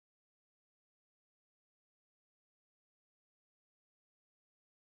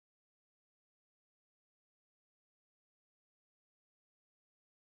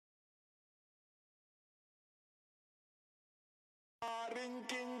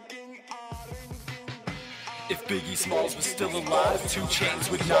If Biggie Smalls was still alive, 2 Chainz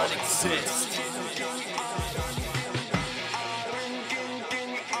would not exist.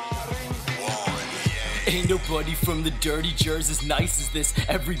 Ain't nobody from the dirty jers as nice as this.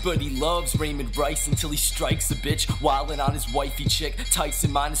 Everybody loves Raymond Rice until he strikes a bitch. Wildin' on his wifey chick,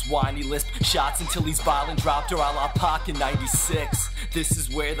 Tyson minus whiny lisp. Shots until he's violent, dropped her a la Pac in 96. This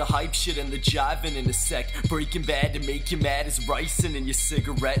is where the hype shit and the jiving intersect. Breaking Bad to make you mad is ricin' in your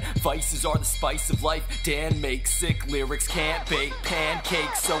cigarette. Vices are the spice of life, Dan makes sick lyrics. Can't bake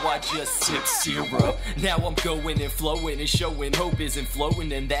pancakes, so I just sip syrup. Now I'm going and flowing and showing hope isn't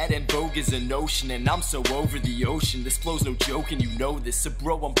flowing, and that en vogue is a notion, and I'm so over the ocean. This flow's no joke and you know this. So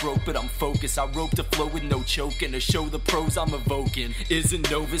bro, I'm broke but I'm focused. I rope to flow with no choking to show the pros I'm evoking.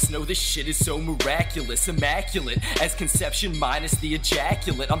 Isn't novice, no, this shit is so miraculous, immaculate as conception minus the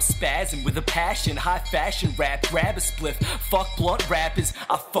ejaculate. I'm spazzing with a passion, high fashion rap, grab a spliff. Fuck blunt rappers,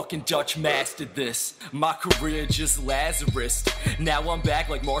 I fucking Dutch mastered this. My career just Lazarus. Now I'm back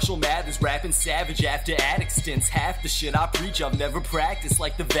like Marshall Mathers, rapping savage after addict stints. Half the shit I preach I've never practiced,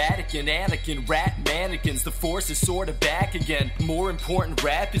 like the Vatican, Anakin, rat mannequins. The force is sorta back again. More important,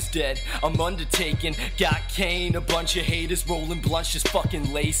 rap is dead. I'm undertaking. Got Kane, a bunch of haters rolling blunts, just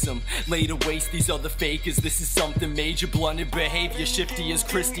fucking lace them. Lay to waste these other fakers. This is something major, blunted behavior. Shifty as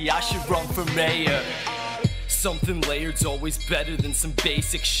Christie, I should run for mayor. Something layered's always better than some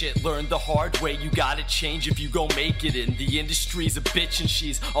basic shit. Learn the hard way, you gotta change if you gon' make it in. The industry's a bitch and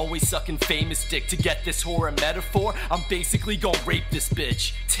she's always sucking famous dick. To get this horror metaphor, I'm basically gon' rape this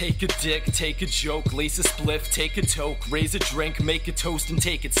bitch. Take a dick, take a joke, lace a spliff, take a toke, raise a drink, make a toast and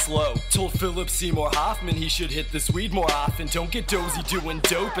take it slow. Told Philip Seymour Hoffman he should hit this weed more often. Don't get dozy doing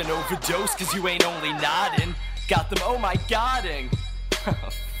dope and overdose, cause you ain't only nodding. Got them oh my godding.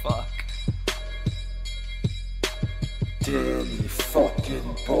 Fuck. Damn you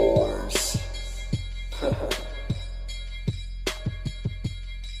fucking boy.